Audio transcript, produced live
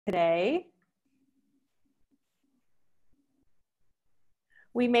today.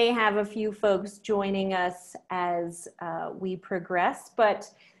 We may have a few folks joining us as we progress, but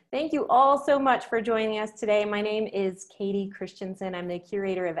thank you all so much for joining us today. My name is Katie Christensen. I'm the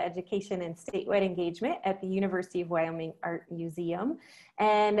Curator of Education and Statewide Engagement at the University of Wyoming Art Museum.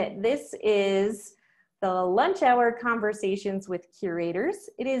 And this is the Lunch Hour Conversations with Curators.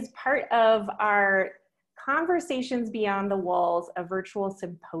 It is part of our Conversations Beyond the Walls, a virtual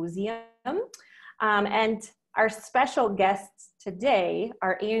symposium. And our special guests today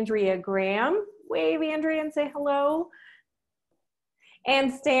are Andrea Graham. Wave, Andrea, and say hello.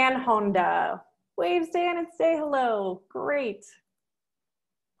 And Stan Honda. Wave, Stan, and say hello. Great.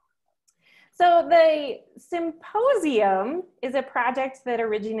 So the Symposium is a project that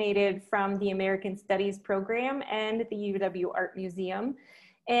originated from the American Studies program and the UW Art Museum,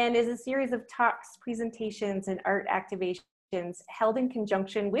 and is a series of talks, presentations, and art activations held in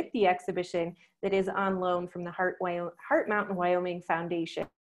conjunction with the exhibition that is on loan from the Heart Mountain Wyoming Foundation.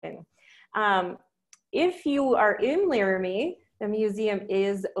 If you are in Laramie, the museum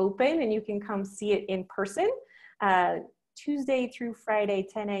is open and you can come see it in person Tuesday through Friday,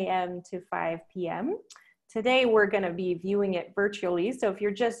 10 a.m. to 5 p.m. Today we're going to be viewing it virtually, so if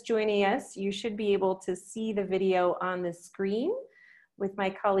you're just joining us, you should be able to see the video on the screen with my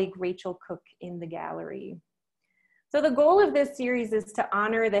colleague Rachel Cook in the gallery. So the goal of this series is to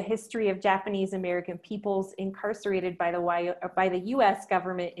honor the history of Japanese American peoples incarcerated by the U.S.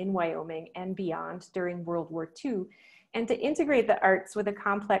 government in Wyoming and beyond during World War II, and to integrate the arts with the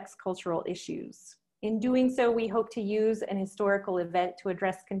complex cultural issues. In doing so, we hope to use an historical event to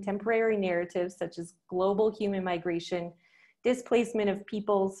address contemporary narratives such as global human migration, displacement of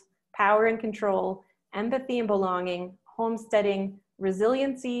peoples, power and control, empathy and belonging, homesteading,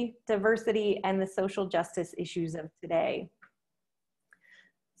 resiliency, diversity, and the social justice issues of today.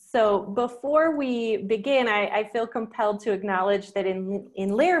 So before we begin, I feel compelled to acknowledge that in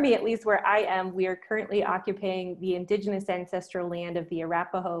Laramie, at least where I am, we are currently occupying the indigenous ancestral land of the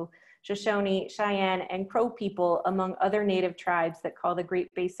Arapaho, Shoshone, Cheyenne, and Crow people, among other native tribes that call the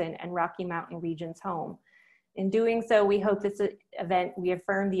Great Basin and Rocky Mountain regions home. In doing so, we hope this event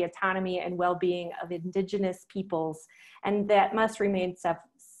reaffirm the autonomy and well-being of indigenous peoples, and that must remain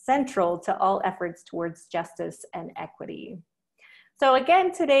central to all efforts towards justice and equity. So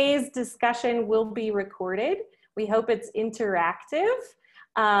again, today's discussion will be recorded. We hope it's interactive.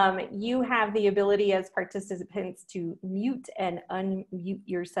 You have the ability as participants to mute and unmute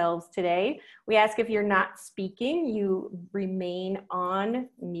yourselves today. We ask if you're not speaking, you remain on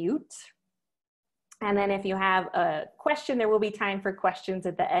mute. And then if you have a question, there will be time for questions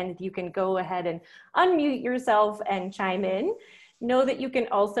at the end. You can go ahead and unmute yourself and chime in. Know that you can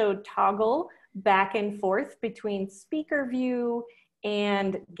also toggle back and forth between speaker view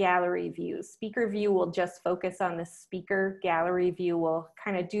and gallery view. Speaker view will just focus on the speaker. Gallery view will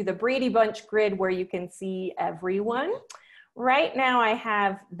kind of do the Brady Bunch grid where you can see everyone. Right now I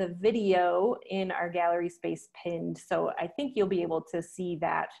have the video in our gallery space pinned, so I think you'll be able to see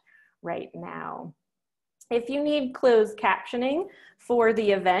that right now. If you need closed captioning for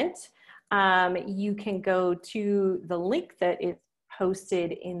the event, you can go to the link that is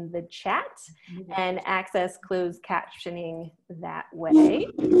posted in the chat and access closed captioning that way.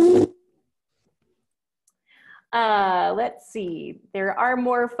 Let's see, there are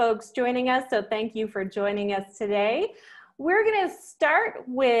more folks joining us, so thank you for joining us today. We're going to start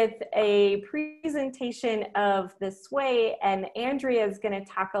with a presentation of the Sway, and Andrea is going to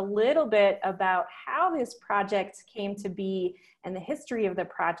talk a little bit about how this project came to be and the history of the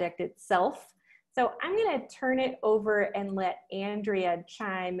project itself. So I'm going to turn it over and let Andrea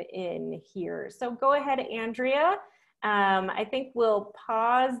chime in here. So go ahead, Andrea. I think we'll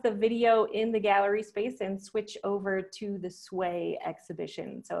pause the video in the gallery space and switch over to the Sway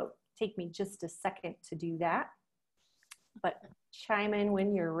exhibition. So take me just a second to do that, but chime in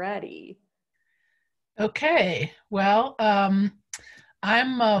when you're ready. Okay, well,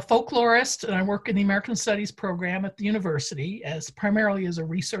 I'm a folklorist and I work in the American Studies program at the university primarily as a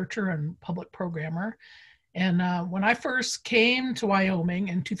researcher and public programmer. And when I first came to Wyoming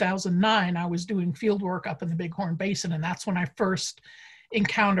in 2009, I was doing field work up in the Big Horn Basin, and that's when I first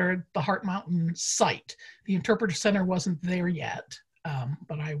encountered the Heart Mountain site. The Interpreter Center wasn't there yet,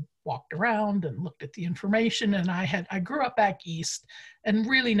 but I walked around and looked at the information, and I grew up back east and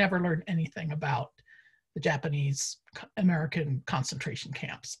really never learned anything about the Japanese American concentration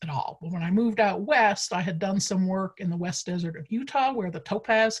camps at all. But when I moved out west, I had done some work in the West Desert of Utah where the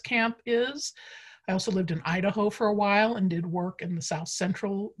Topaz camp is. I also lived in Idaho for a while and did work in the South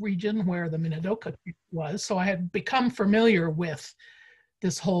Central region where the Minidoka was. So I had become familiar with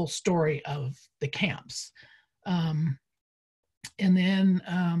this whole story of the camps. And then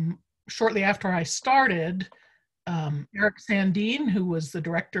shortly after I started, Eric Sandine, who was the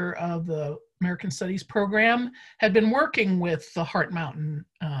director of the American Studies program, had been working with the Heart Mountain,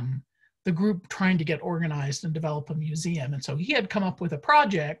 the group trying to get organized and develop a museum. And so he had come up with a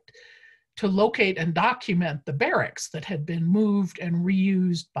project to locate and document the barracks that had been moved and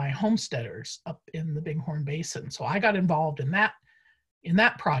reused by homesteaders up in the Big Horn Basin. So I got involved in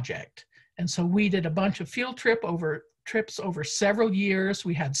that project. And so we did a bunch of field trips over several years.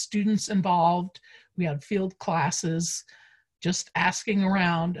 We had students involved. We had field classes, just asking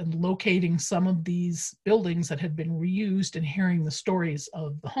around and locating some of these buildings that had been reused and hearing the stories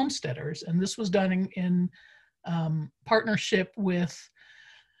of the homesteaders. And this was done in partnership with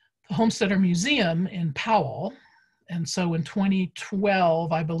the Homesteader Museum in Powell. And so in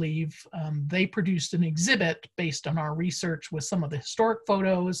 2012, I believe, they produced an exhibit based on our research with some of the historic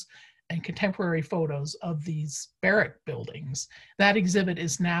photos and contemporary photos of these barrack buildings. That exhibit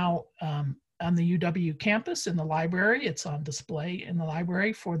is now on the UW campus in the library. It's on display in the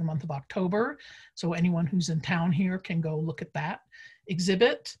library for the month of October. So anyone who's in town here can go look at that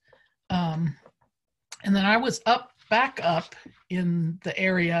exhibit. And then I was back up in the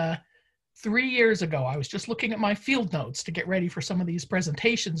area 3 years ago. I was just looking at my field notes to get ready for some of these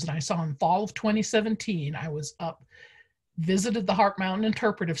presentations, and I saw in fall of 2017, I was up, visited the Heart Mountain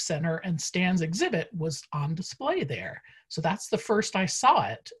Interpretive Center, and Stan's exhibit was on display there. So that's the first I saw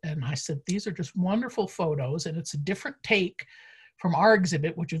it. And I said, these are just wonderful photos, and it's a different take from our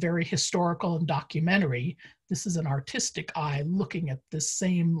exhibit, which is very historical and documentary. This is an artistic eye looking at this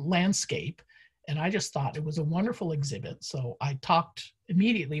same landscape. And I just thought it was a wonderful exhibit. So I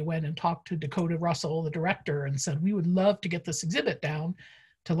immediately went and talked to Dakota Russell, the director, and said, we would love to get this exhibit down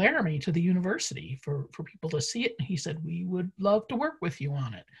to Laramie, to the university, for people to see it. And he said, we would love to work with you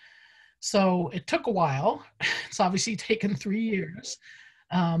on it. So it took a while. It's obviously taken 3 years.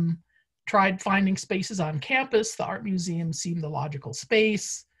 Tried finding spaces on campus. The art museum seemed the logical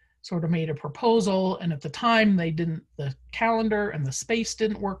space, sort of made a proposal. And at the time the calendar and the space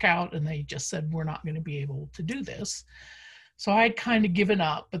didn't work out, and they just said, we're not going to be able to do this. So I'd kind of given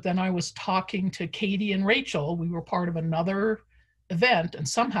up, but then I was talking to Katie and Rachel. We were part of another event, and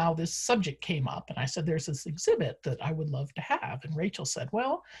somehow this subject came up, and I said, there's this exhibit that I would love to have. And Rachel said,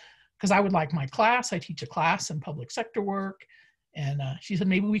 well, because I would like my class, I teach a class in public sector work, and she said,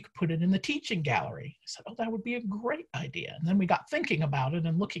 maybe we could put it in the teaching gallery. I said, oh, that would be a great idea. And then we got thinking about it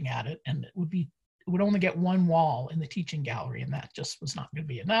and looking at it, and it would only get one wall in the teaching gallery, and that just was not going to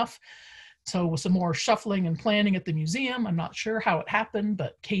be enough. So with some more shuffling and planning at the museum, I'm not sure how it happened,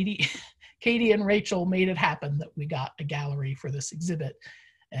 but Katie and Rachel made it happen that we got a gallery for this exhibit,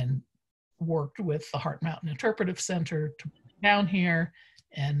 and worked with the Heart Mountain Interpretive Center to bring it down here,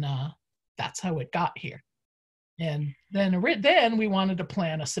 and that's how it got here. And then we wanted to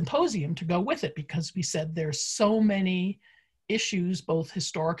plan a symposium to go with it, because we said there's so many issues, both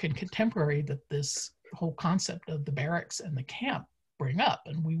historic and contemporary, that this whole concept of the barracks and the camp bring up,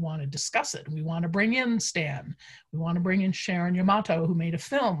 and we want to discuss it. We want to bring in Stan. We want to bring in Sharon Yamato, who made a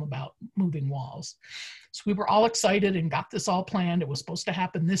film about moving walls. So we were all excited and got this all planned. It was supposed to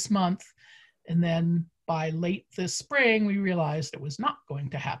happen this month. And then by late this spring, we realized it was not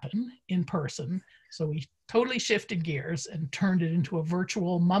going to happen in person. So we totally shifted gears and turned it into a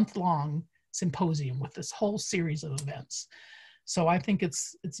virtual month-long symposium with this whole series of events. So I think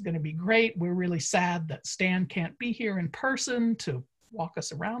it's going to be great. We're really sad that Stan can't be here in person to walk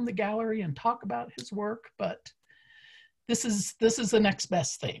us around the gallery and talk about his work, but this is the next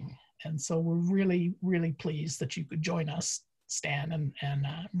best thing. And so we're really, really pleased that you could join us, Stan, and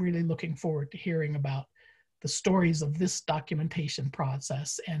really looking forward to hearing about the stories of this documentation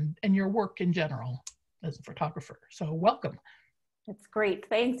process and your work in general as a photographer. So welcome. That's great.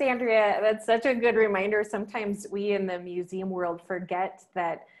 Thanks, Andrea. That's such a good reminder. Sometimes we in the museum world forget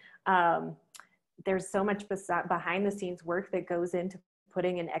that there's so much behind the scenes work that goes into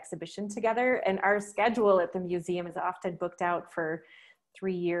putting an exhibition together. And our schedule at the museum is often booked out for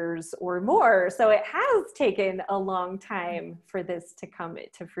 3 years or more. So it has taken a long time for this to come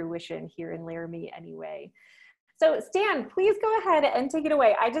to fruition here in Laramie anyway. So Stan, please go ahead and take it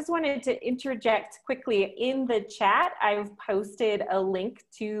away. I just wanted to interject quickly in the chat. I've posted a link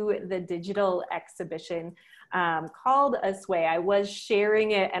to the digital exhibition called A Sway. I was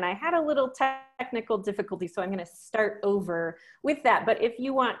sharing it and I had a little technical difficulty, so I'm going to start over with that. But if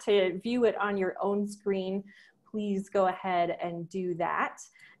you want to view it on your own screen, please go ahead and do that.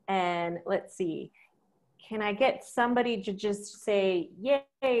 And let's see. Can I get somebody to just say,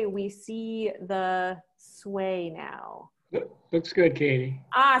 yay, we see the sway now? Looks good, Katie.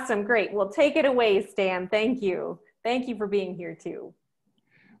 Awesome, great. Well, take it away, Stan. Thank you. Thank you for being here too.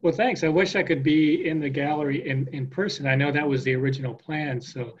 Well, thanks. I wish I could be in the gallery in person. I know that was the original plan,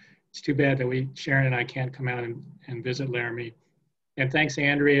 so it's too bad that Sharon and I can't come out and visit Laramie. And thanks,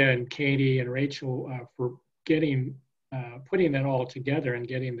 Andrea and Katie and Rachel for putting that all together and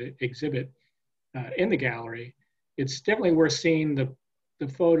getting the exhibit in the gallery. It's definitely worth seeing the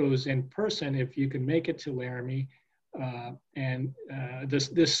photos in person if you can make it to Laramie.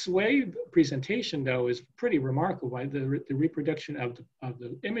 This sway presentation, though, is pretty remarkable. The reproduction of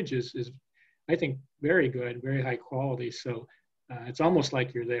the images is, I think, very good, very high quality. So it's almost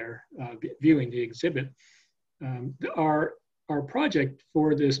like you're there viewing the exhibit. Our project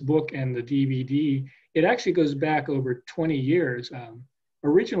for this book and the DVD, it actually goes back over 20 years.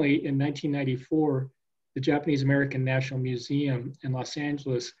 Originally in 1994, the Japanese American National Museum in Los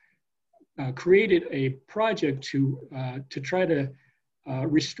Angeles created a project to try to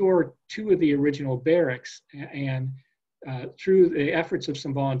restore two of the original barracks. And through the efforts of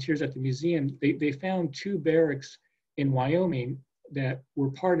some volunteers at the museum, they found two barracks in Wyoming that were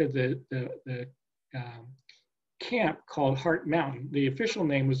part of the camp called Heart Mountain. The official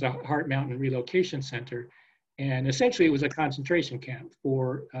name was the Heart Mountain Relocation Center. And essentially it was a concentration camp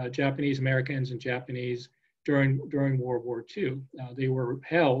for Japanese Americans and Japanese during World War II. They were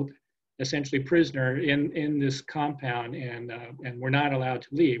held essentially prisoner in this compound and were not allowed to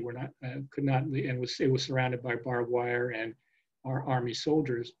leave. Could not leave, and it was surrounded by barbed wire and our Army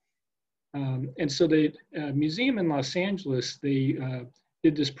soldiers. And so the museum in Los Angeles, they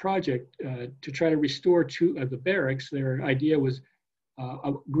did this project to try to restore two of the barracks. Their idea was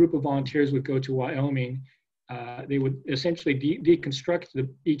a group of volunteers would go to Wyoming. They would essentially deconstruct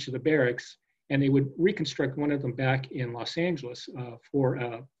each of the barracks, and they would reconstruct one of them back in Los Angeles for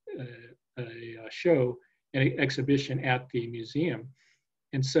a show, an exhibition at the museum.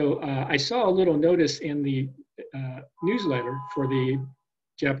 And so I saw a little notice in the newsletter for the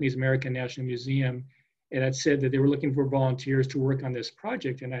Japanese American National Museum, and it said that they were looking for volunteers to work on this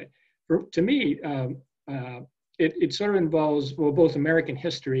project. And to me, it sort of involves, well, both American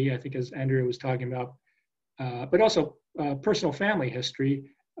history, I think as Andrea was talking about, but also personal family history.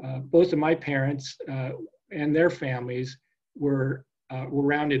 Both of my parents and their families were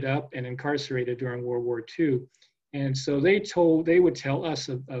rounded up and incarcerated during World War II. And so they would tell us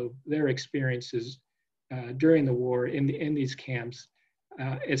of their experiences during the war in these camps.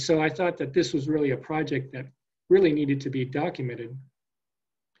 And so I thought that this was really a project that really needed to be documented.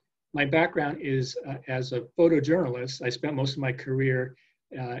 My background is as a photojournalist. I spent most of my career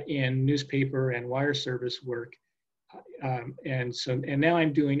in newspaper and wire service work. And now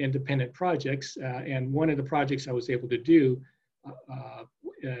I'm doing independent projects. And one of the projects I was able to do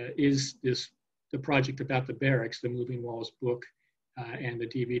is the project about the barracks, the Moving Walls book, and the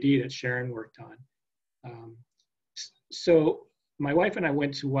DVD that Sharon worked on. So my wife and I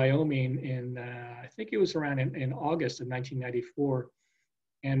went to Wyoming in, I think it was around in August of 1994,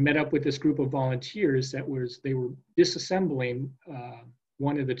 and met up with this group of volunteers they were disassembling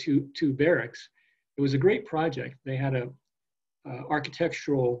one of the two barracks. It was a great project. They had a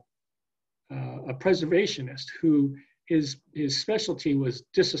preservationist who his specialty was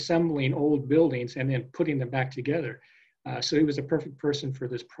disassembling old buildings and then putting them back together. So he was a perfect person for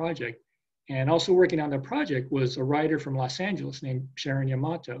this project. And also working on the project was a writer from Los Angeles named Sharon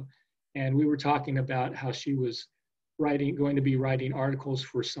Yamato. And we were talking about how she was going to be writing articles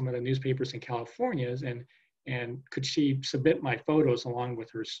for some of the newspapers in California, and could she submit my photos along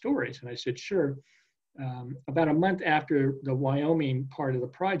with her stories? And I said, sure. About a month after the Wyoming part of the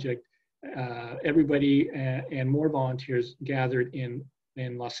project, everybody and more volunteers gathered in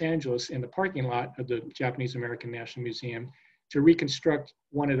Los Angeles in the parking lot of the Japanese American National Museum to reconstruct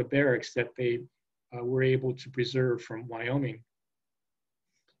one of the barracks that they were able to preserve from Wyoming.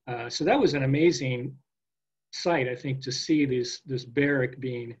 So that was an amazing sight, I think, to see this barrack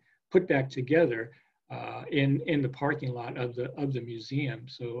being put back together in the parking lot of the museum.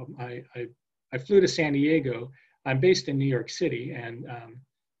 So I flew to San Diego. I'm based in New York City, and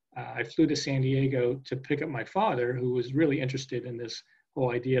I flew to San Diego to pick up my father, who was really interested in this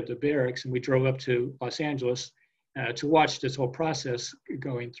whole idea of the barracks, and we drove up to Los Angeles to watch this whole process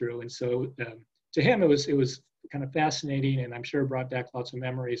going through. And so to him, it was kind of fascinating, and I'm sure brought back lots of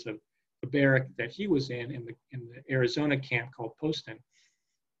memories of the barrack that he was in the Arizona camp called Poston.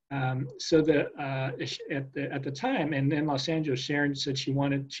 So at the time, and in Los Angeles, Sharon said she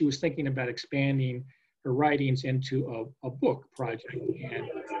was thinking about expanding her writings into a book project, and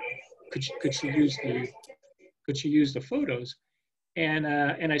could she use the photos? And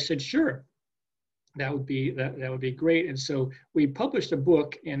I said sure. that would be great. And so we published a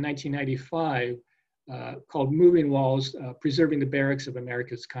book in 1995 called Moving Walls, Preserving the Barracks of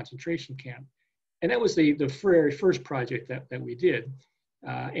America's Concentration Camp. And that was the very first project that we did.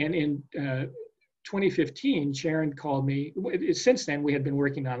 And in 2015, Sharon called me. Since then, we had been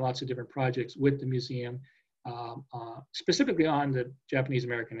working on lots of different projects with the museum, specifically on the Japanese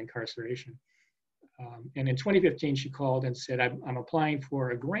American incarceration. And in 2015, she called and said, I'm applying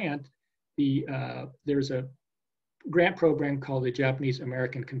for a grant. There's a grant program called the Japanese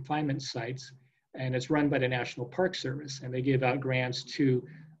American Confinement Sites, and it's run by the National Park Service. And they give out grants to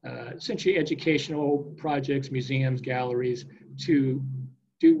essentially educational projects, museums, galleries, to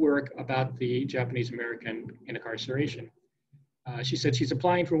do work about the Japanese American incarceration. She said she's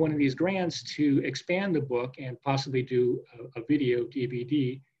applying for one of these grants to expand the book and possibly do a video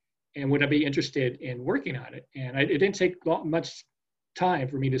DVD. And would I be interested in working on it? And it didn't take much time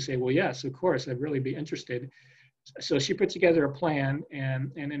for me to say, well, yes, of course, I'd really be interested. So she put together a plan,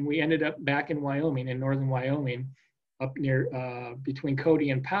 and then we ended up back in Wyoming, in northern Wyoming, up near between Cody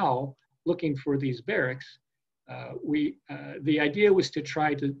and Powell, looking for these barracks. The idea was to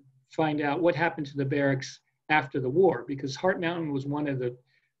try to find out what happened to the barracks after the war, because Hart Mountain was one of the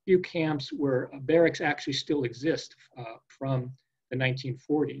few camps where barracks actually still exist from the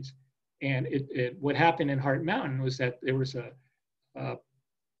 1940s. And what happened in Hart Mountain was that there was a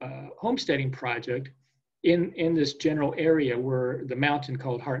homesteading project in this general area where the mountain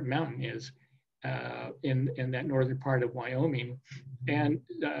called Hart Mountain is, in that northern part of Wyoming. And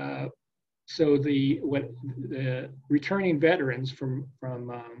so the returning veterans from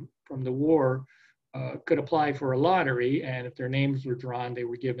the war could apply for a lottery, and if their names were drawn, they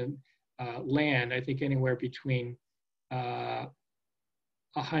were given land, I think anywhere between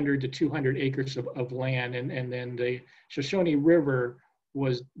 100 to 200 acres of land, and then the Shoshone River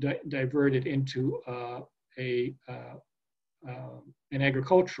was diverted into an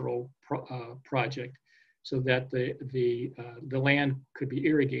agricultural project, so that the land could be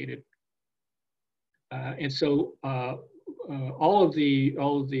irrigated. And so all of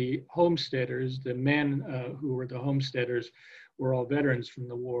the homesteaders, the men who were the homesteaders, were all veterans from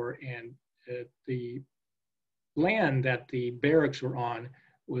the war, and the land that the barracks were on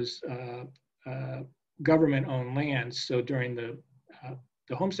was government-owned land. So during the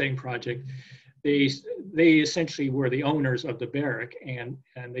homesteading project, they essentially were the owners of the barrack, and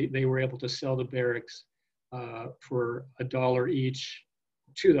they were able to sell the barracks for $1 each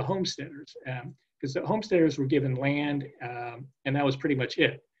to the homesteaders, because the homesteaders were given land, and that was pretty much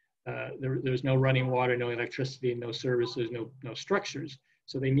it. There was no running water, no electricity, no services, no structures.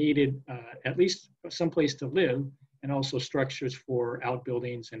 So they needed at least some place to live, and also structures for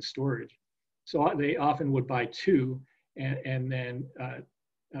outbuildings and storage. So they often would buy two, and then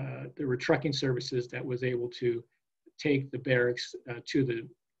there were trucking services that was able to take the barracks to the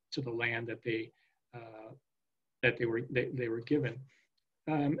land that they were given.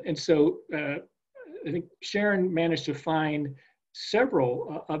 And so I think Sharon managed to find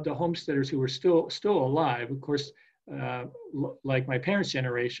several of the homesteaders who were still alive. Of course, like my parents'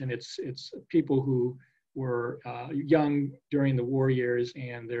 generation, it's people who were young during the war years,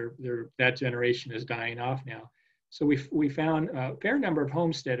 and that generation is dying off now. So we found a fair number of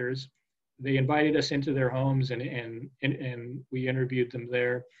homesteaders. They invited us into their homes, and we interviewed them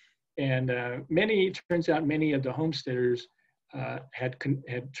there. And turns out many of the homesteaders had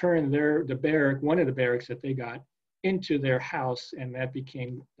turned one of the barracks that they got, into their house, and that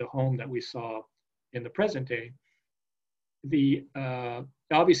became the home that we saw in the present day.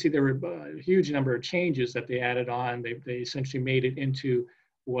 Obviously there were a huge number of changes that they added on. They essentially made it into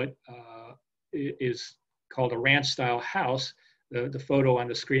what is called a ranch style house. The photo on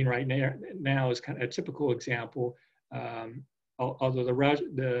the screen right now is kind of a typical example. Although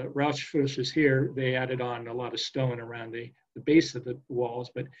the Rauschfusches here, they added on a lot of stone around the base of the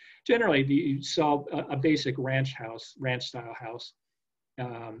walls, but generally you saw a basic ranch style house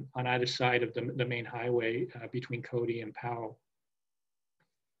on either side of the main highway between Cody and Powell.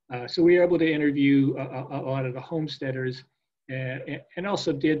 So we were able to interview a lot of the homesteaders, and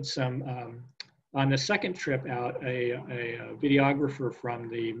also did some, on the second trip out, a videographer from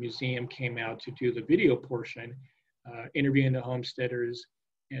the museum came out to do the video portion, interviewing the homesteaders.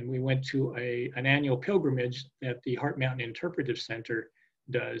 And we went to an annual pilgrimage that the Hart Mountain Interpretive Center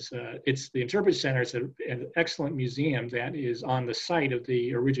does. The Interpretive Center is an excellent museum that is on the site of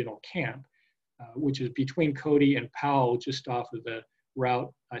the original camp, which is between Cody and Powell, just off of the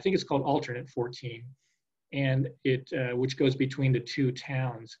route, I think it's called Alternate 14, and which goes between the two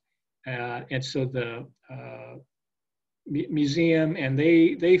towns. And so museum, and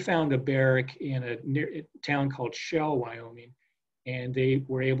they found a barrack in a town called Shell, Wyoming, and they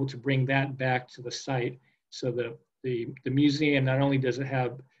were able to bring that back to the site. So the museum, not only does it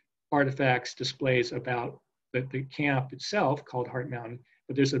have artifacts, displays about the camp itself called Heart Mountain,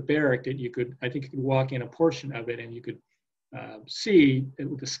 but there's a barrack that I think you could walk in a portion of it, and you could see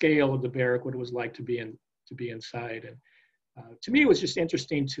the scale of the barrack, what it was like to be inside. And to me, it was just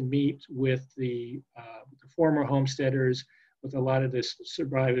interesting to meet with the former homesteaders, with a lot of the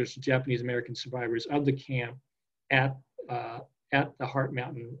survivors, Japanese American survivors of the camp at the Heart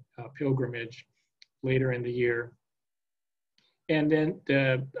Mountain pilgrimage later in the year. And then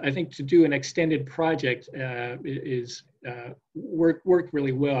I think to do an extended project worked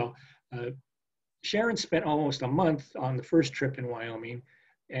really well. Sharon spent almost a month on the first trip in Wyoming,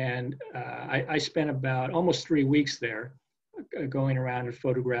 and I spent about almost 3 weeks there, going around and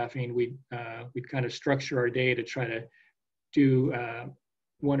photographing. We'd kind of structure our day to try to do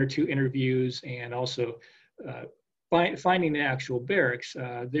 1 or 2 interviews, and also finding the actual barracks.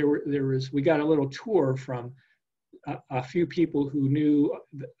 We got a little tour from a few people who knew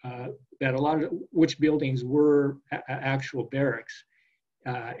that a lot of which buildings were actual barracks.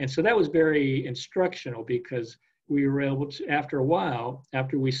 And so that was very instructional, because we were able to, after a while,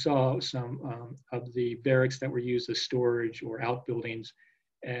 after we saw some of the barracks that were used as storage or outbuildings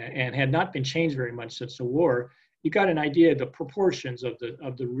and had not been changed very much since the war, you got an idea of the proportions of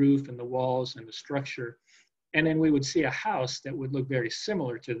the roof and the walls and the structure. And then we would see a house that would look very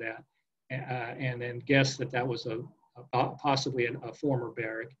similar to that, and then guess that was possibly a former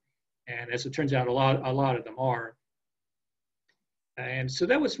barrack. And as it turns out, a lot of them are. And so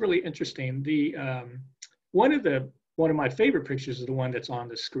that was really interesting. One of my favorite pictures is the one that's on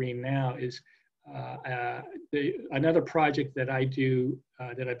the screen now. Is another project that I do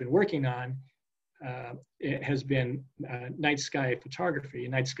that I've been working on. It has been night sky photography,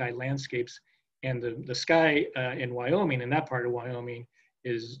 night sky landscapes, and the sky in Wyoming, in that part of Wyoming,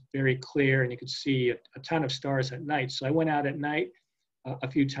 is very clear, and you could see a ton of stars at night. So I went out at night a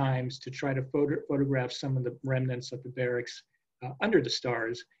few times to try to photograph some of the remnants of the barracks under the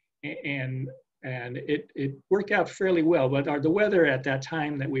stars, and it worked out fairly well. But the weather at that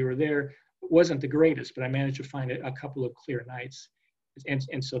time that we were there wasn't the greatest, but I managed to find a couple of clear nights,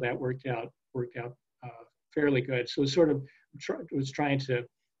 and so that worked out fairly good. So it sort of was trying to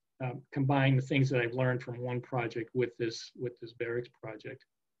combine the things that I've learned from one project with this barracks project.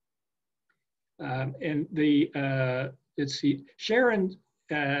 And let's see, Sharon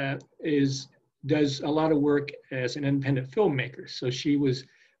does a lot of work as an independent filmmaker. So she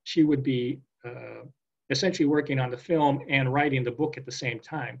would be essentially working on the film and writing the book at the same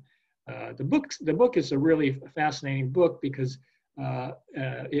time. The book is a really fascinating book, because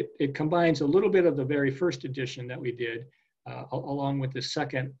it combines a little bit of the very first edition that we did, along with the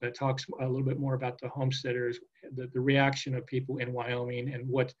second that talks a little bit more about the homesteaders, the reaction of people in Wyoming, and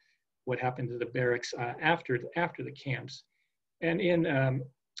what happened to the barracks after the camps. And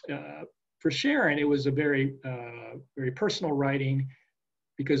for Sharon, it was a very personal writing,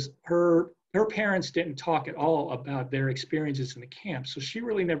 because her parents didn't talk at all about their experiences in the camp, so she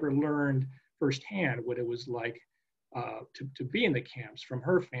really never learned firsthand what it was like to be in the camps from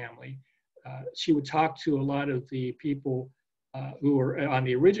her family. She would talk to a lot of the people who were on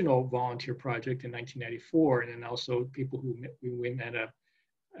the original volunteer project in 1994, and then also people who we met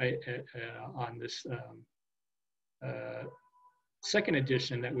on this second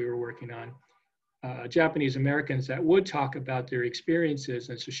edition that we were working on, Japanese Americans that would talk about their experiences.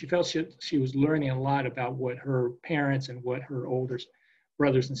 And so she felt she was learning a lot about what her parents and what her older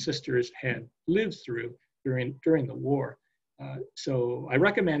brothers and sisters had lived through during the war. So I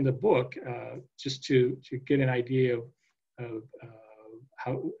recommend the book just to get an idea of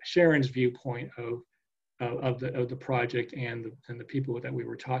how Sharon's viewpoint of the project and the people that we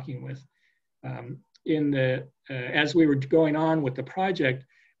were talking with. As we were going on with the project,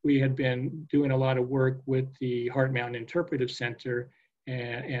 we had been doing a lot of work with the Heart Mountain Interpretive Center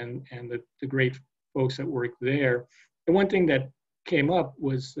and the great folks that work there. And one thing that came up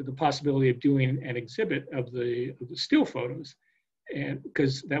was the possibility of doing an exhibit of the still photos, and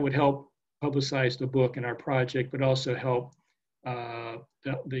because that would help publicize the book and our project, but also help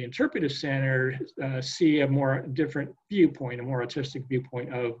the Interpretive Center see a more different viewpoint, a more artistic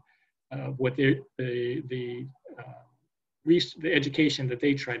viewpoint of what the education that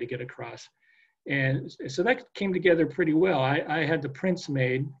they try to get across. And so that came together pretty well. I had the prints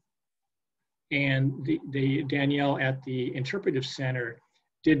made, and the Danielle at the Interpretive Center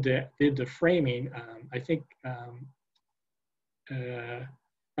did the framing. I think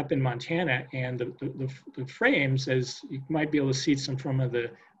up in Montana, and the frames, as you might be able to see some of the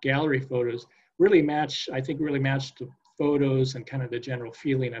gallery photos, really match, I think really match the photos and kind of the general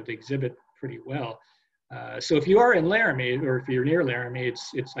feeling of the exhibit pretty well. So if you are in Laramie, or if you're near Laramie,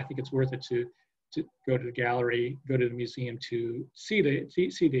 I think it's worth it to go to the gallery, go to the museum to see the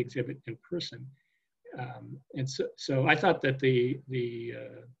exhibit in person. And so I thought that the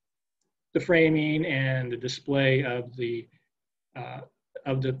framing and the display of the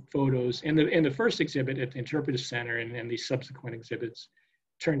photos in the first exhibit at the Interpretive Center and these subsequent exhibits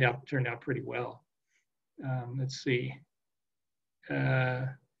turned out pretty well. Let's see.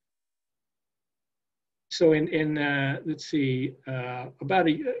 So let's see, about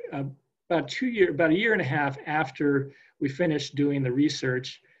a year and a half after we finished doing the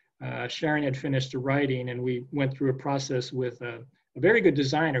research, Sharon had finished the writing, and we went through a process with a very good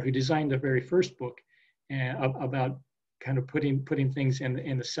designer who designed the very first book, and about kind of putting things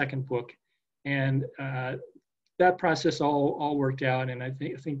in the second book, and that process all worked out. And I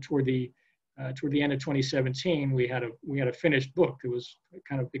think toward the end of 2017, we had a finished book. It was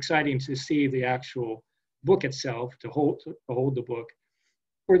kind of exciting to see the actual book itself, to hold the book.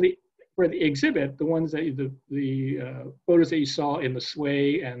 For the exhibit, the ones that the photos that you saw in the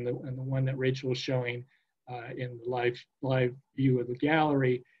sway and the one that Rachel was showing in the live view of the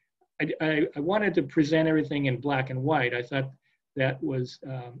gallery, I wanted to present everything in black and white. I thought that was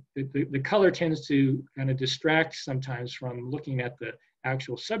the color tends to kind of distract sometimes from looking at the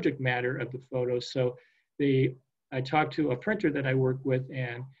actual subject matter of the photos. So I talked to a printer that I work with,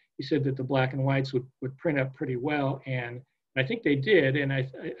 and he said that the black and whites would print up pretty well, and I think they did. And I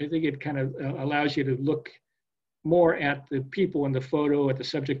think it kind of allows you to look more at the people in the photo, at the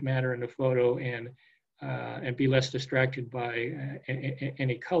subject matter in the photo, and be less distracted by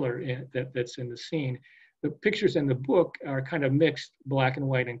any color that's in the scene. The pictures in the book are kind of mixed black and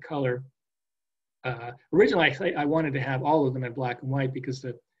white and color. Originally, I wanted to have all of them in black and white, because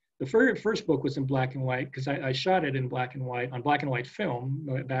the first book was in black and white, because I shot it in black and white, on black and white film,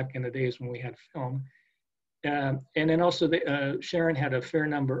 back in the days when we had film. And then also Sharon had a fair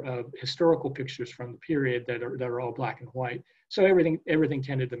number of historical pictures from the period that are all black and white. So everything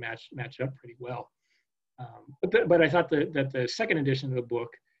tended to match up pretty well. But I thought that the second edition of the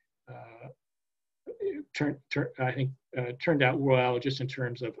book turned out well, just in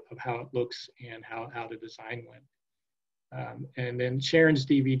terms of how it looks and how the design went. And then Sharon's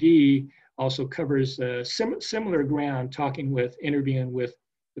DVD also covers similar ground, interviewing with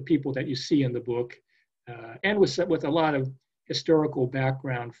the people that you see in the book, and with a lot of historical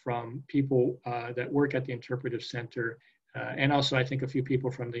background from people that work at the Interpretive Center, and also I think a few people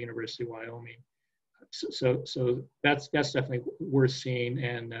from the University of Wyoming. So that's definitely worth seeing,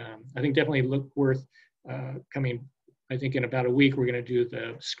 and I think definitely worth coming. I think in about a week we're going to do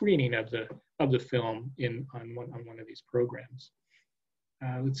the screening of the film on one of these programs.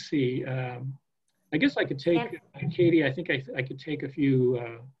 Let's see. I guess I could take Katie. I think I could take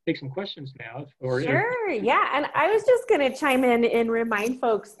take some questions now. Sure. Yeah, and I was just going to chime in and remind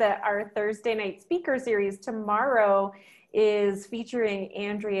folks that our Thursday night speaker series tomorrow is featuring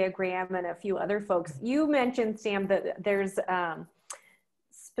Andrea Graham and a few other folks. You mentioned, Sam, that there's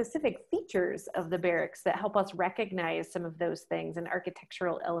specific features of the barracks that help us recognize some of those things, and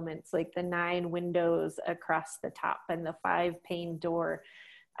architectural elements like the 9 windows across the top and the 5-pane door.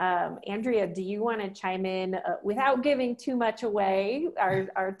 Andrea, do you want to chime in without giving too much away?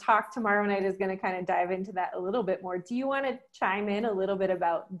 Our talk tomorrow night is going to kind of dive into that a little bit more. Do you want to chime in a little bit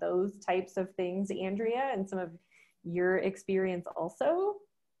about those types of things, Andrea, and some of your experience also?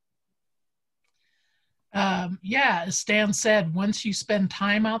 Yeah, as Stan said, once you spend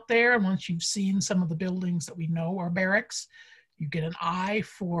time out there, and once you've seen some of the buildings that we know are barracks, you get an eye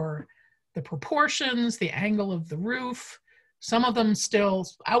for the proportions, the angle of the roof. Some of them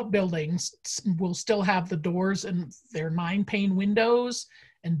outbuildings will still have the doors and their 9-pane windows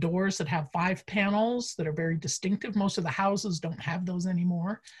and doors that have 5 panels that are very distinctive. Most of the houses don't have those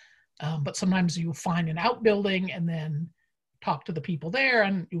anymore. But sometimes you'll find an outbuilding and then talk to the people there,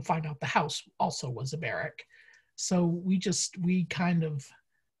 and you'll find out the house also was a barrack. So we kind of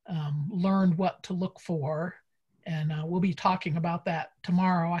learned what to look for, and we'll be talking about that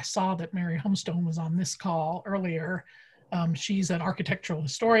tomorrow. I saw that Mary Homestone was on this call earlier. She's an architectural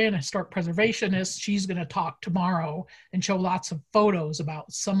historian, historic preservationist. She's going to talk tomorrow and show lots of photos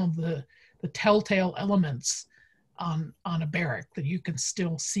about some of the telltale elements on a barrack that you can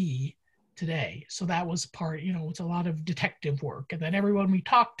still see today. So that was part, it's a lot of detective work. And then everyone we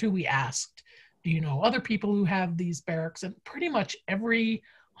talked to, we asked, do you know other people who have these barracks? And pretty much every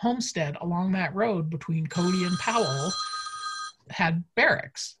homestead along that road between Cody and Powell had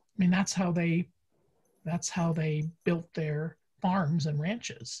barracks. I mean, that's how they built their farms and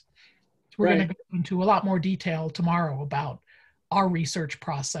ranches. So we're going to go into a lot more detail tomorrow about our research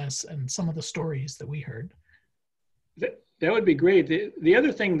process and some of the stories that we heard. That would be great. The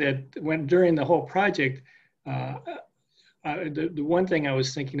other thing that went during the whole project, the one thing I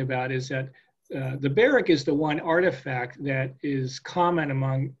was thinking about is that the barrack is the one artifact that is common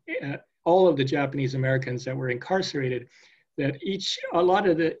among all of the Japanese Americans that were incarcerated. That each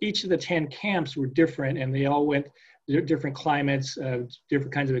of the 10 camps were different, and they all went different climates,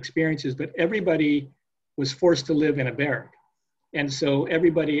 different kinds of experiences, but everybody was forced to live in a barrack. And so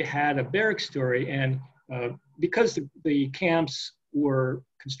everybody had a barrack story, and because the camps were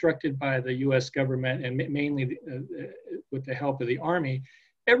constructed by the US government and mainly with the help of the Army,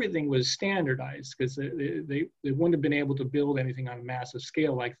 everything was standardized because they wouldn't have been able to build anything on a massive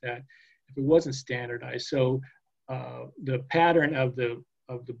scale like that if it wasn't standardized. So the pattern of the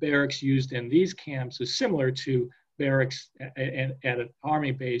barracks used in these camps is similar to barracks at an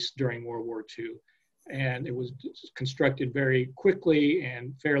Army base during World War II. And it was constructed very quickly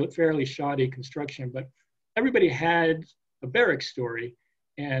and fairly shoddy construction, but everybody had a barrack story.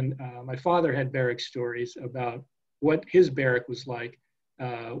 And my father had barrack stories about what his barrack was like,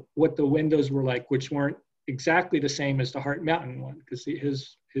 what the windows were like, which weren't exactly the same as the Heart Mountain one, because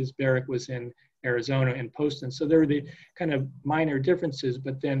his barrack was in Arizona and Poston. So there were the kind of minor differences,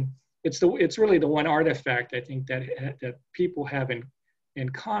 but then it's really the one artifact I think that people have in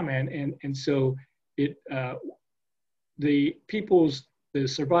common. And so the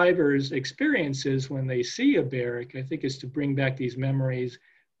survivors' experiences when they see a barrack, I think, is to bring back these memories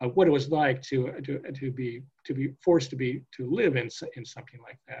of what it was like to be forced to live in something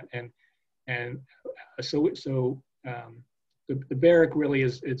like that. And so the barrack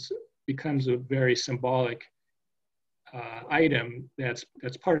really becomes a very symbolic item that's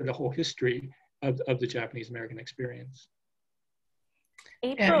part of the whole history of the Japanese American experience.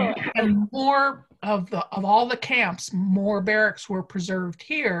 April. And more of all the camps, more barracks were preserved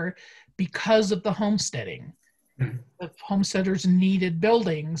here because of the homesteading. Mm-hmm. The homesteaders needed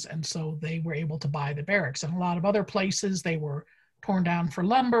buildings, and so they were able to buy the barracks. And a lot of other places, they were torn down for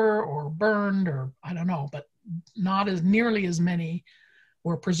lumber or burned, or I don't know, but not as nearly as many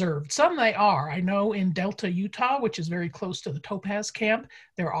were preserved. Some they are. I know in Delta, Utah, which is very close to the Topaz camp,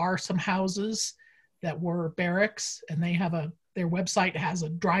 there are some houses that were barracks, and they have their website has a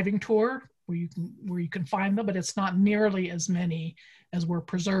driving tour where you can find them, but it's not nearly as many as were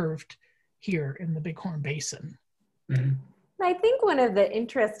preserved here in the Big Horn Basin. Mm-hmm. I think one of the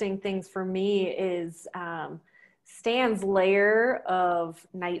interesting things for me is Stan's layer of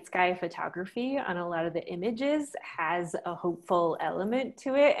night sky photography on a lot of the images has a hopeful element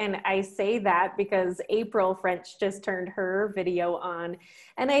to it. And I say that because April French just turned her video on.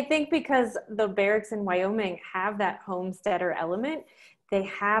 And I think because the barracks in Wyoming have that homesteader element, they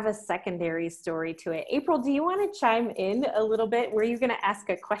have a secondary story to it. April, do you want to chime in a little bit? Were you going to ask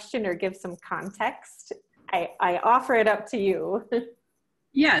a question or give some context? I offer it up to you.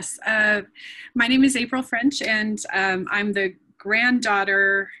 Yes, my name is April French, and I'm the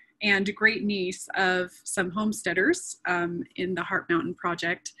granddaughter and great niece of some homesteaders in the Heart Mountain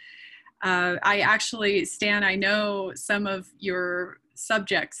Project. I actually, Stan, I know some of your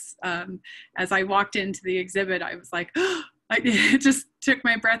subjects. As I walked into the exhibit, I was like, oh, it just took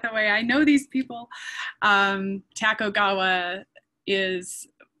my breath away. I know these people. Takogawa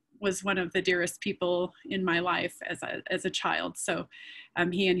was one of the dearest people in my life as a child. So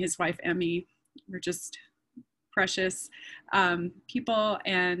he and his wife, Emmy, were just precious people.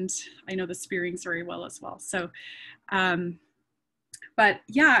 And I know the Spearings very well as well. So, but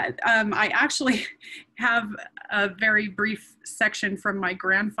yeah, I actually have a very brief section from my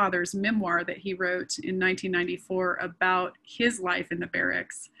grandfather's memoir that he wrote in 1994 about his life in the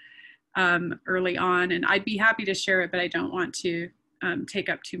barracks early on. And I'd be happy to share it, but I don't want to take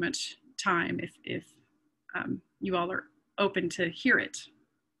up too much time if you all are open to hear it.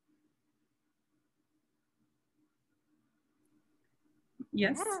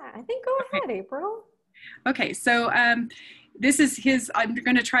 Yes? Yeah, I think go ahead, April. Okay, so this is his, I'm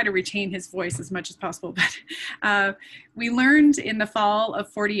going to try to retain his voice as much as possible, but we learned in the fall of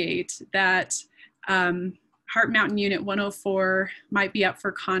 '48 that Heart Mountain Unit 104 might be up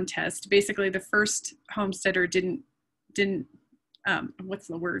for contest. Basically, the first homesteader didn't what's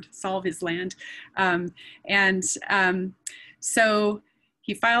the word, solve his land. So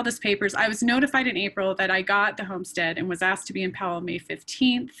he filed his papers. I was notified in April that I got the homestead and was asked to be in Powell May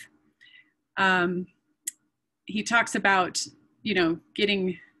 15th. He talks about,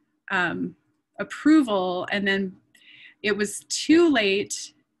 getting approval, and then it was too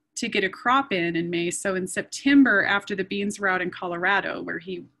late to get a crop in May. So in September, after the beans were out in Colorado, where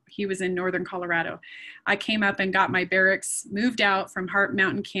he was in northern Colorado, I came up and got my barracks moved out from Heart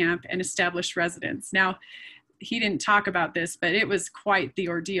Mountain Camp and established residence. Now, he didn't talk about this, but it was quite the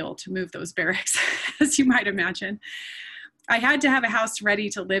ordeal to move those barracks, as you might imagine. I had to have a house ready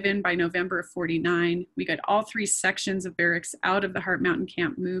to live in by November of 49. We got all 3 sections of barracks out of the Heart Mountain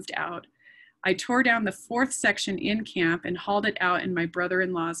Camp moved out. I tore down the 4th section in camp and hauled it out in my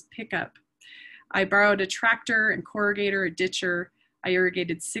brother-in-law's pickup. I borrowed a tractor and corrugator, a ditcher. I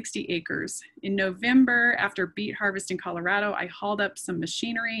irrigated 60 acres. In November, after beet harvest in Colorado, I hauled up some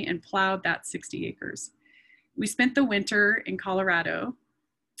machinery and plowed that 60 acres. We spent the winter in Colorado.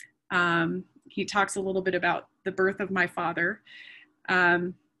 He talks a little bit about the birth of my father.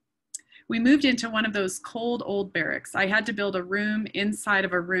 We moved into one of those cold old barracks. I had to build a room inside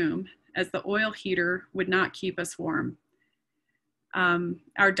of a room, as the oil heater would not keep us warm.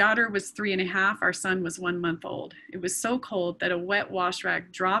 Our daughter was 3.5, our son was 1 month old. It was so cold that a wet wash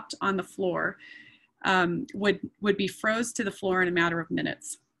rag dropped on the floor would be froze to the floor in a matter of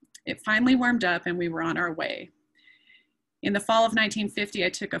minutes. It finally warmed up and we were on our way. In the fall of 1950, I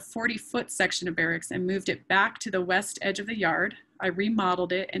took a 40-foot section of barracks and moved it back to the west edge of the yard. I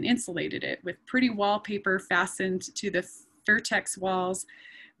remodeled it and insulated it with pretty wallpaper fastened to the Furtex walls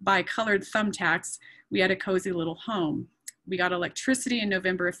by colored thumbtacks. We had a cozy little home. We got electricity in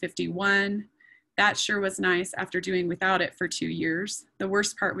November of 51. That sure was nice after doing without it for 2 years. The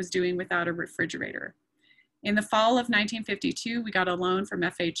worst part was doing without a refrigerator. In the fall of 1952, we got a loan from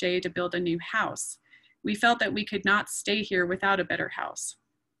FHA to build a new house. We felt that we could not stay here without a better house.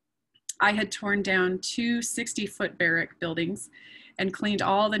 I had torn down 2 60-foot barrack buildings and cleaned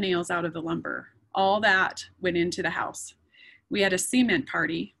all the nails out of the lumber. All that went into the house. We had a cement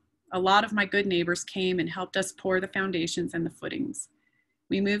party. A lot of my good neighbors came and helped us pour the foundations and the footings.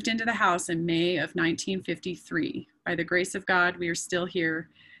 We moved into the house in May of 1953. By the grace of God, we are still here.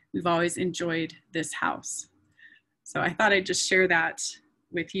 We've always enjoyed this house. So I thought I'd just share that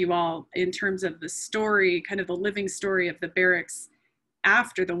with you all in terms of the story, kind of the living story of the barracks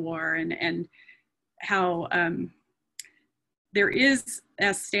after the war, and how there is,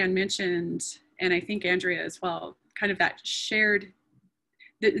 as Stan mentioned, and I think Andrea as well, kind of that shared,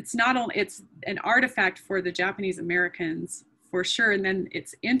 it's not only, it's an artifact for the Japanese Americans for sure, and then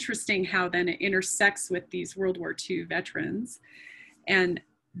it's interesting how then it intersects with these World War II veterans, and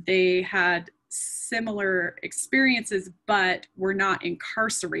they had similar experiences, but were not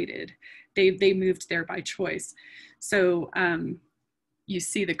incarcerated. They moved there by choice. So you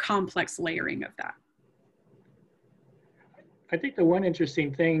see the complex layering of that. I think the one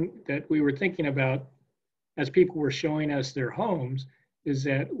interesting thing that we were thinking about as people were showing us their homes is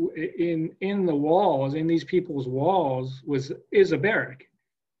that in the walls, in these people's walls, is a barrack.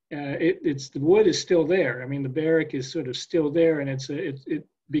 It's the wood is still there. I mean, the barrack is sort of still there, and it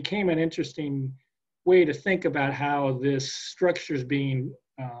became an interesting way to think about how this structure is being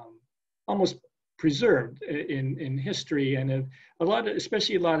almost preserved in history. And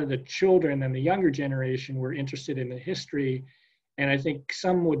especially a lot of the children and the younger generation were interested in the history. And I think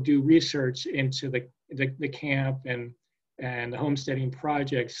some would do research into the camp and the homesteading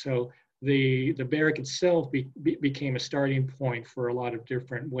projects. So the barrack itself became a starting point for a lot of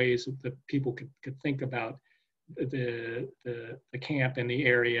different ways that people could think about the camp and the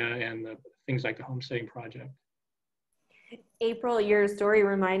area and the things like the homesteading project. April, your story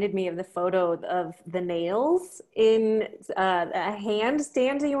reminded me of the photo of the nails in a hand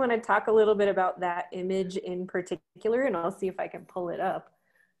stand. Do you want to talk a little bit about that image in particular? And I'll see if I can pull it up.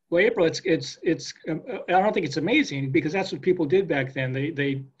 Well, April, it's I don't think it's amazing, because that's what people did back then.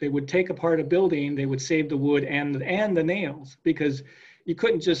 They would take apart a building, they would save the wood and the nails, because you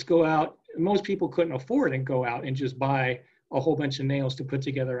couldn't just go out. Most people couldn't afford and go out and just buy a whole bunch of nails to put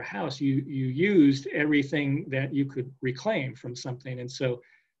together a house. You used everything that you could reclaim from something, and so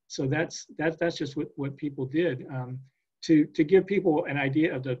that's just what people did. To give people an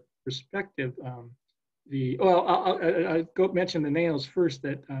idea of the perspective, I'll go mention the nails first.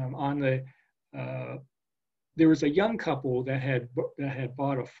 That there was a young couple that had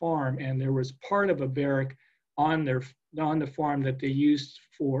bought a farm, and there was part of a barrack on the farm that they used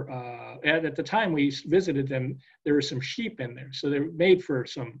for, at the time we visited them, there were some sheep in there. So they were made for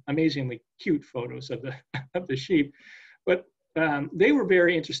some amazingly cute photos of the sheep. But they were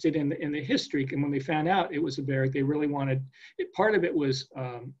very interested in the history. And when they found out it was a barrack, they really wanted, part of it was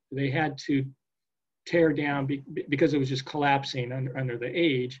they had to tear down because it was just collapsing under the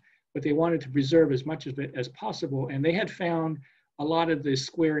age, but they wanted to preserve as much of it as possible. And they had found a lot of the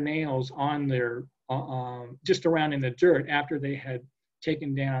square nails on just around in the dirt after they had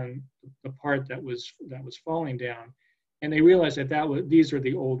taken down the part that was falling down. And they realized that these are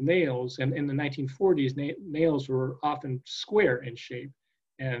the old nails. And in the 1940s, nails were often square in shape.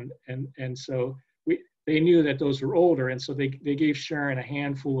 And so they knew that those were older. And so they gave Sharon a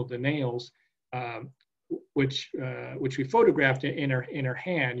handful of the nails, which we photographed in her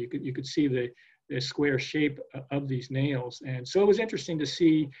hand. You could see the square shape of these nails. And so it was interesting to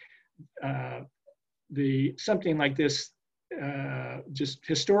see something like this just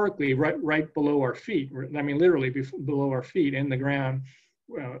historically right below our feet. I mean, literally below our feet in the ground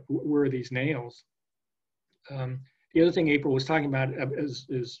were these nails. The other thing April was talking about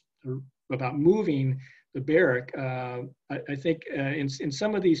is about moving the barrack. I think in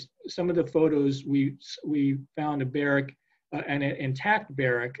some of the photos we found a barrack, an intact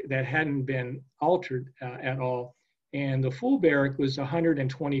barrack that hadn't been altered at all, and the full barrack was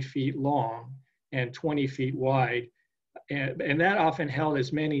 120 feet long and 20 feet wide, and that often held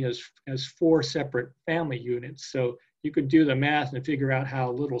as many as 4 separate family units. So you could do the math and figure out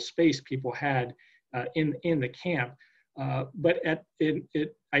how little space people had in the camp. But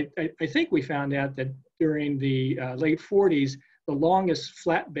I think we found out that during the late 40s, the longest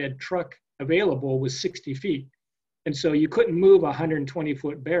flatbed truck available was 60 feet. And so you couldn't move a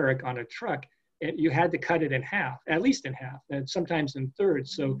 120-foot barrack on a truck. You had to cut it in half, at least in half, and sometimes in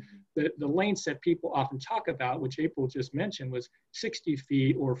thirds. So the lengths that people often talk about, which April just mentioned, was 60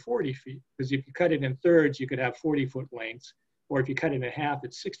 feet or 40 feet. Because if you cut it in thirds, you could have 40-foot lengths. Or if you cut it in half,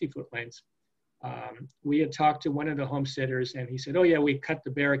 it's 60-foot lengths. We had talked to one of the homesteaders, and he said, "Oh yeah, we cut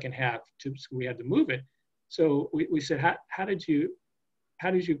the barrack in half, so we had to move it." So we said, "How did you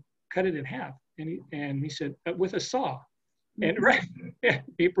cut it in half?" And he said, "With a saw." And right, yeah,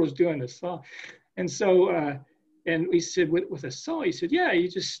 April's doing the saw, and so and we said, "With a saw?" He said, "Yeah, you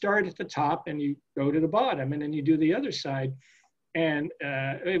just start at the top and you go to the bottom, and then you do the other side." And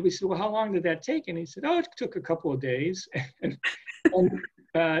we said, "Well, how long did that take?" And he said, "Oh, it took a couple of days." and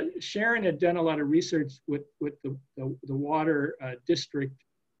Sharon had done a lot of research with the water district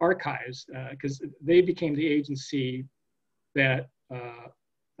archives, because they became the agency that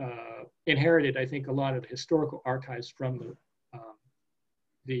inherited, I think, a lot of the historical archives from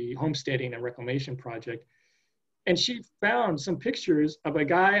the homesteading and reclamation project. And she found some pictures of a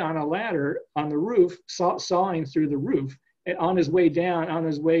guy on a ladder on the roof, sawing through the roof, and on his way down, on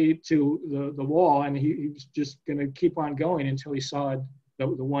his way to the wall, and he was just going to keep on going until he sawed the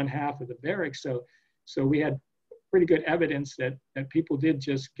one half of the barrack. So we had pretty good evidence that people did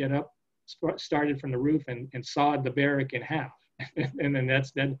just get up, started from the roof, and sawed the barrack in half, and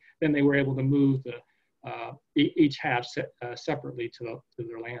then they were able to move each half separately to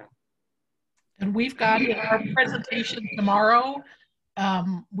their land. And we've got in our presentation tomorrow,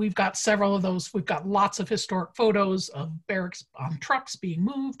 we've got several of those. We've got lots of historic photos of barracks on trucks being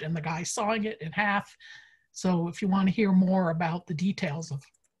moved and the guy sawing it in half. So if you want to hear more about the details of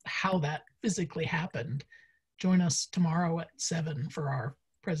how that physically happened, join us tomorrow at 7 for our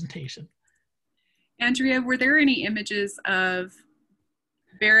presentation. Andrea, were there any images of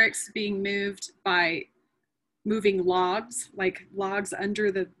barracks being moved by moving logs, like logs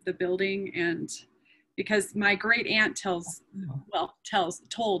under the building? And because my great aunt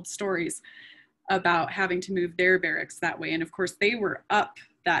told stories about having to move their barracks that way. And of course they were up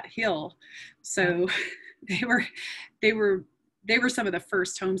that hill. So they were some of the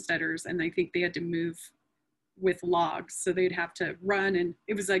first homesteaders, and I think they had to move with logs. So they'd have to run, and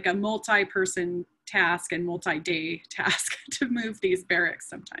it was like a multi-person task and multi-day task to move these barracks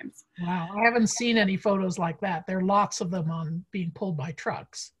sometimes. Wow, I haven't seen any photos like that. There are lots of them on being pulled by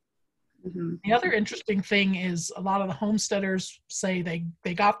trucks. Mm-hmm. The other interesting thing is a lot of the homesteaders say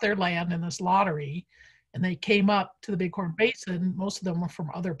they got their land in this lottery, and they came up to the Big Horn Basin. Most of them were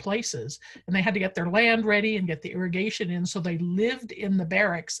from other places, and they had to get their land ready and get the irrigation in. So they lived in the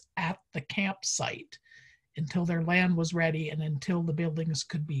barracks at the campsite until their land was ready and until the buildings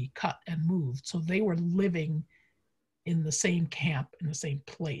could be cut and moved. So they were living in the same camp, in the same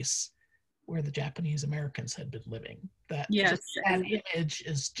place where the Japanese Americans had been living. That image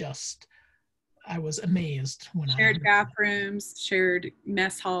is just, I was amazed when shared bathrooms, shared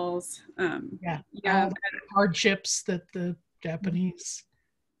mess halls. All the hardships that the Japanese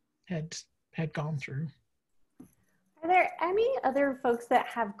had gone through. Are there any other folks that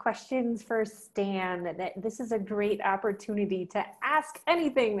have questions for Stan? This is a great opportunity to ask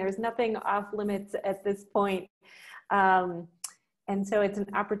anything. There's nothing off limits at this point. And so it's an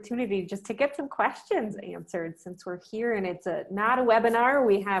opportunity just to get some questions answered since we're here and it's not a webinar.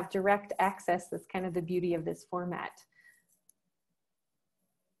 We have direct access. That's kind of the beauty of this format.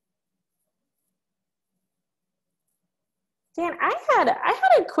 Dan, I had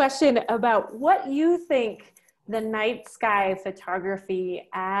a question about what you think the night sky photography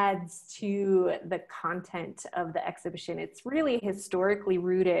adds to the content of the exhibition. It's really historically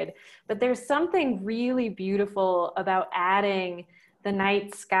rooted, but there's something really beautiful about adding the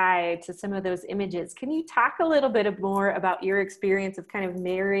night sky to some of those images. Can you talk a little bit more about your experience of kind of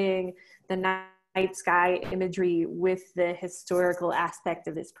marrying the night sky imagery with the historical aspect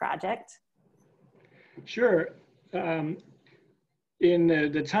of this project? Sure. In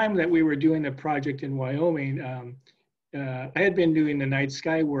the time that we were doing the project in Wyoming, I had been doing the night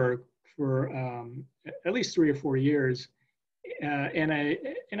sky work for at least 3 or 4 years, and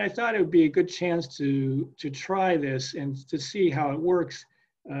I thought it would be a good chance to try this and to see how it works.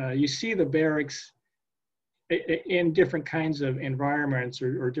 You see the barracks in different kinds of environments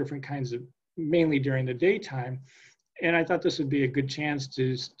or different kinds of, mainly during the daytime, and I thought this would be a good chance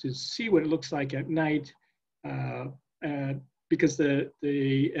to see what it looks like at night. Because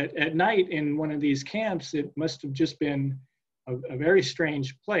at night in one of these camps, it must have just been a very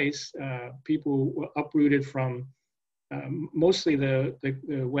strange place. People uprooted from mostly the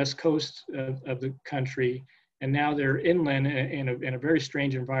west coast of the country, and now they're inland in a very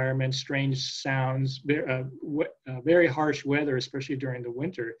strange environment, strange sounds, very harsh weather, especially during the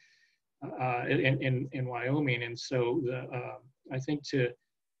winter in Wyoming. And so I think to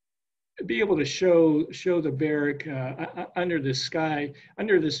be able to show the barrack under the sky,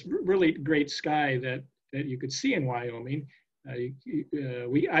 under this really great sky that you could see in Wyoming.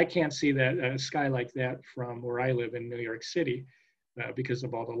 I can't see that sky like that from where I live in New York City because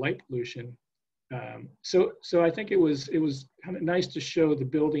of all the light pollution. So I think it was kind of nice to show the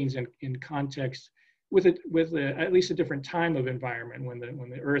buildings in context with at least a different time of environment, when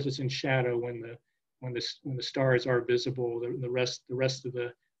the Earth is in shadow, when the stars are visible, the rest of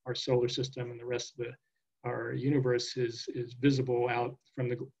our solar system and the rest of our universe is visible out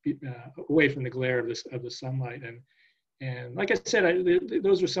from away from the glare of the sunlight. And like I said,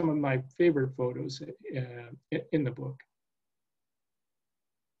 those are some of my favorite photos in the book.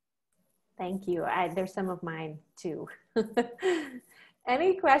 Thank you. There's some of mine too.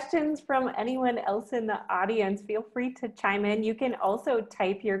 Any questions from anyone else in the audience? Feel free to chime in. You can also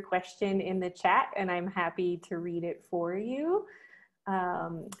type your question in the chat and I'm happy to read it for you.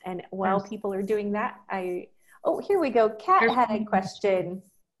 And while people are doing that, oh, here we go. Kat had a question.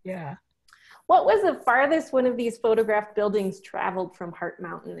 Yeah. What was the farthest one of these photographed buildings traveled from Heart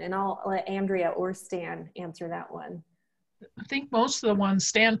Mountain? And I'll let Andrea or Stan answer that one. I think most of the ones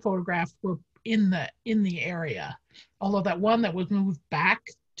Stan photographed were in the area, although that one that was moved back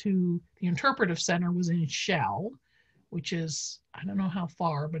to the interpretive center was in Shell, which is, I don't know how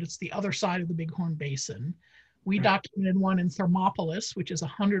far, but it's the other side of the Big Horn Basin. We documented one in Thermopolis, which is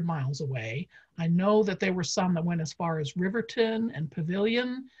 100 miles away. I know that there were some that went as far as Riverton and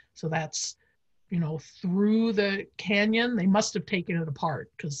Pavilion. So that's, through the canyon. They must have taken it apart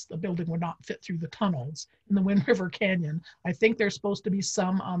because the building would not fit through the tunnels in the Wind River Canyon. I think there's supposed to be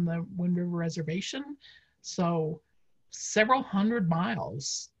some on the Wind River Reservation. So several hundred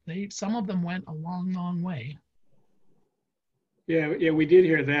miles. Some of them went a long, long way. Yeah, we did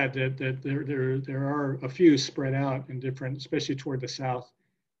hear that there are a few spread out in different, especially toward the south,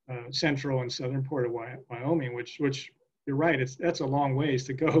 central and southern part of Wyoming, which you're right, that's a long ways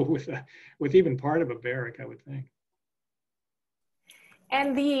to go with even part of a barrack, I would think.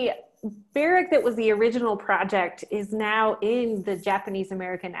 And the barrack that was the original project is now in the Japanese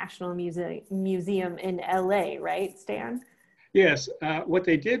American National Museum in LA, right, Stan? Yes, what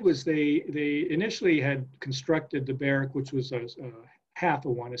they did was they initially had constructed the barrack, which was a half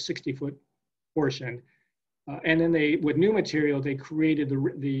of one, a 60-foot portion. And then with new material, they created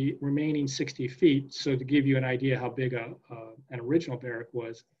the remaining 60 feet. So to give you an idea how big an original barrack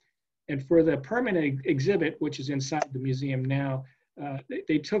was. And for the permanent exhibit, which is inside the museum now,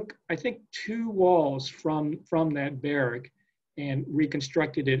 they took, I think, 2 walls from that barrack and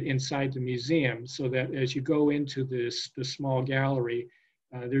reconstructed it inside the museum, so that as you go into the small gallery,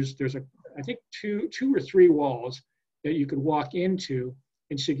 there's I think two or three walls that you could walk into,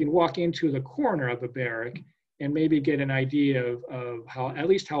 and so you can walk into the corner of a barrack and maybe get an idea of how, at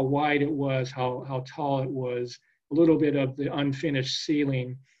least how wide it was, how tall it was, a little bit of the unfinished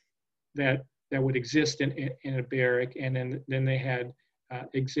ceiling that would exist in a barrack. And then they had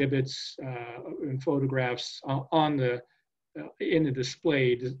exhibits and photographs in the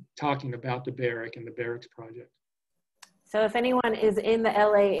display talking about the barrack and the barracks project. So if anyone is in the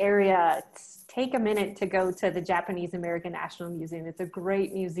LA area, take a minute to go to the Japanese American National Museum. It's a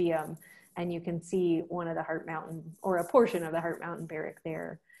great museum, and you can see one of the Heart Mountain, or a portion of the Heart Mountain barrack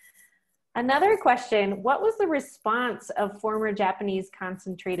there. Another question, what was the response of former Japanese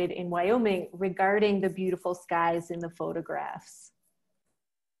concentrated in Wyoming regarding the beautiful skies in the photographs?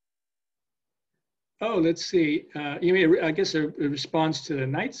 Oh, let's see. You mean, I guess a response to the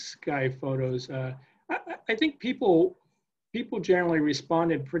night sky photos. I think people generally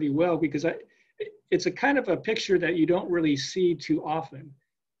responded pretty well because it's a kind of a picture that you don't really see too often.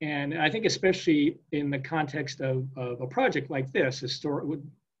 And I think especially in the context of a project like this,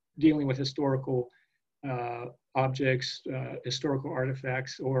 dealing with historical objects, historical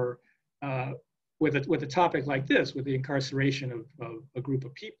artifacts, or with a topic like this, with the incarceration of a group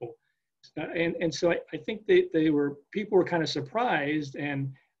of people. And so I think people were kind of surprised,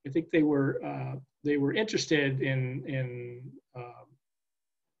 and I think they were interested in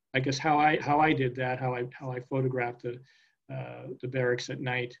I guess how I did that, how I photographed the barracks at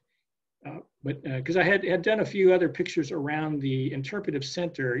night. But because I had done a few other pictures around the interpretive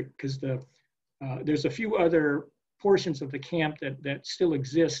center, because there's a few other portions of the camp that still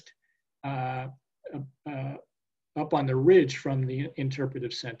exist up on the ridge from the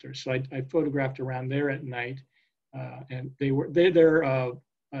interpretive center. So I photographed around there at night, and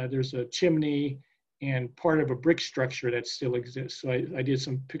there's a chimney and part of a brick structure that still exists. So I did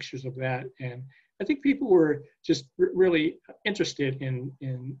some pictures of that, and I think people were just really interested in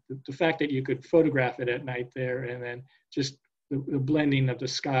the fact that you could photograph it at night there, and then just the blending of the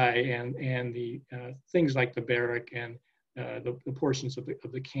sky and the things like the barrack and the portions of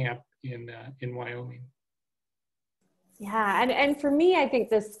the camp in Wyoming. Yeah, and for me, I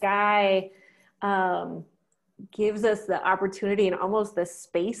think the sky gives us the opportunity and almost the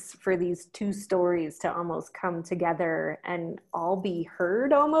space for these two stories to almost come together and all be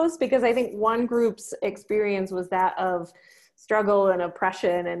heard almost, because I think one group's experience was that of struggle and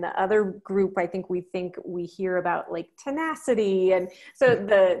oppression, and the other group, I think we hear about like tenacity. And so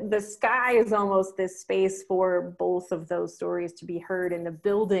the sky is almost this space for both of those stories to be heard, and the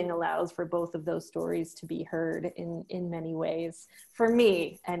building allows for both of those stories to be heard in many ways, for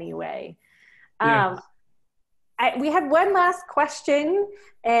me anyway. Yes. We had one last question,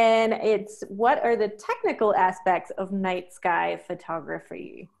 and it's, what are the technical aspects of night sky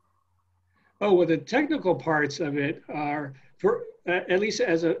photography? Oh, well, the technical parts of it are, for at least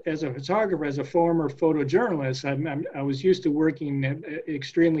as a photographer, as a former photojournalist, I was used to working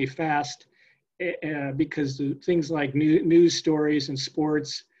extremely fast because things like news stories and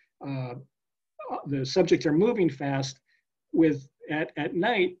sports, the subjects are moving fast. At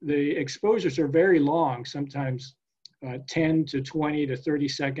night, the exposures are very long, sometimes 10 to 20 to 30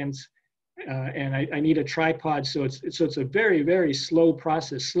 seconds. And I need a tripod, so it's a very, very slow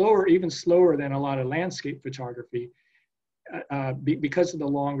process, even slower than a lot of landscape photography, because of the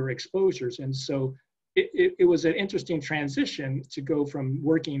longer exposures. And so it was an interesting transition to go from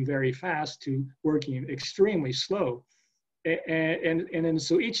working very fast to working extremely slow. And then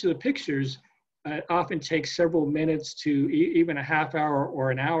so each of the pictures often takes several minutes to even a half hour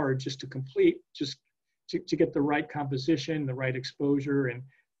or an hour just to complete, just to get the right composition, the right exposure. And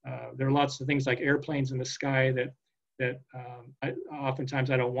there are lots of things like airplanes in the sky that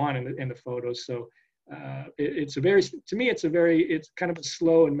oftentimes I don't want in the photos. So it's kind of a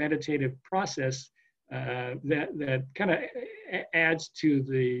slow and meditative process that kind of adds to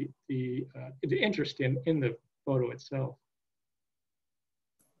the interest in the photo itself.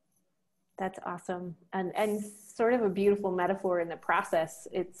 That's awesome, and sort of a beautiful metaphor in the process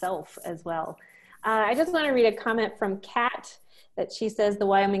itself as well. I just want to read a comment from Kat, that she says, the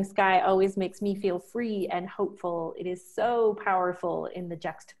Wyoming sky always makes me feel free and hopeful. It is so powerful in the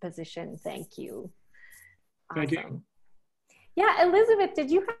juxtaposition. Thank you. Awesome. Thank you. Yeah, Elizabeth, did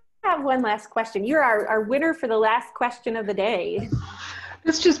you have one last question? You're our winner for the last question of the day.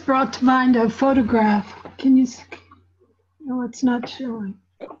 This just brought to mind a photograph. Can you see? No, it's not showing.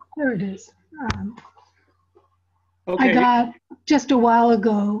 There it is. Okay. I got just a while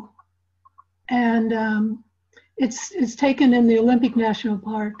ago, and it's taken in the Olympic National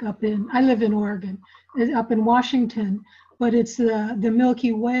Park I live in Oregon, up in Washington, but it's the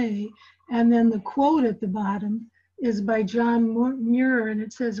Milky Way. And then the quote at the bottom is by John Muir, and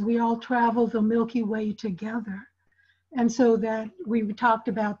it says, "We all travel the Milky Way together." And so that we talked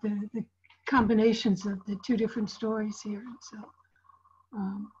about the combinations of the two different stories here. And so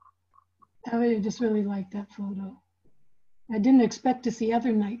I just really like that photo. I didn't expect to see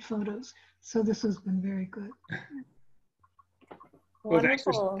other night photos, so this has been very good. Well, thanks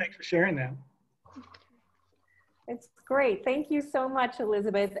for sharing that. It's great. Thank you so much,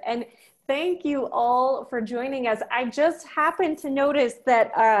 Elizabeth. And thank you all for joining us. I just happened to notice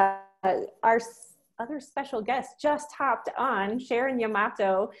that our other special guest just hopped on. Sharon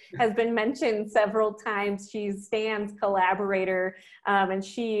Yamato has been mentioned several times. She's Stan's collaborator, and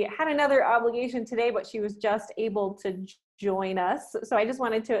she had another obligation today, but she was just able to join us. So I just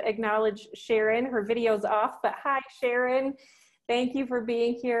wanted to acknowledge Sharon. Her video's off, but hi, Sharon. Thank you for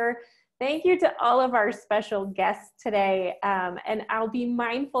being here. Thank you to all of our special guests today. And I'll be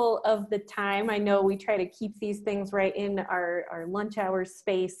mindful of the time. I know we try to keep these things right in our lunch hour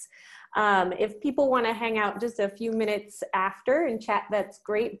space. If people want to hang out just a few minutes after and chat, that's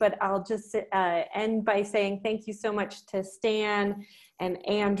great. But I'll just end by saying thank you so much to Stan and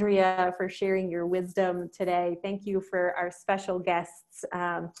Andrea for sharing your wisdom today. Thank you for our special guests.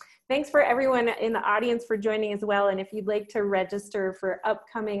 Thanks for everyone in the audience for joining as well. And if you'd like to register for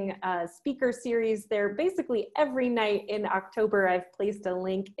upcoming speaker series, they're basically every night in October. I've placed a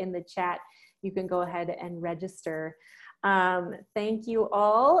link in the chat. You can go ahead and register. Thank you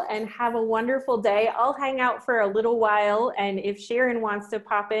all and have a wonderful day. I'll hang out for a little while, and if Sharon wants to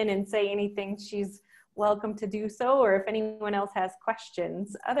pop in and say anything, she's welcome to do so, or if anyone else has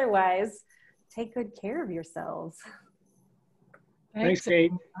questions. Otherwise, take good care of yourselves. Thanks,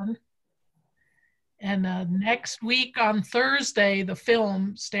 Kate. And next week on Thursday, the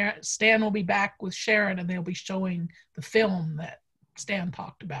film, Stan will be back with Sharon, and they'll be showing the film that Stan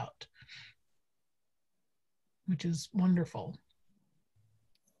talked about, which is wonderful.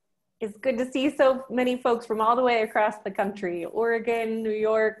 It's good to see so many folks from all the way across the country. Oregon, New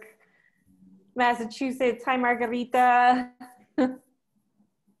York, Massachusetts. Hi, Margarita.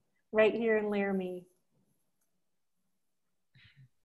 Right here in Laramie.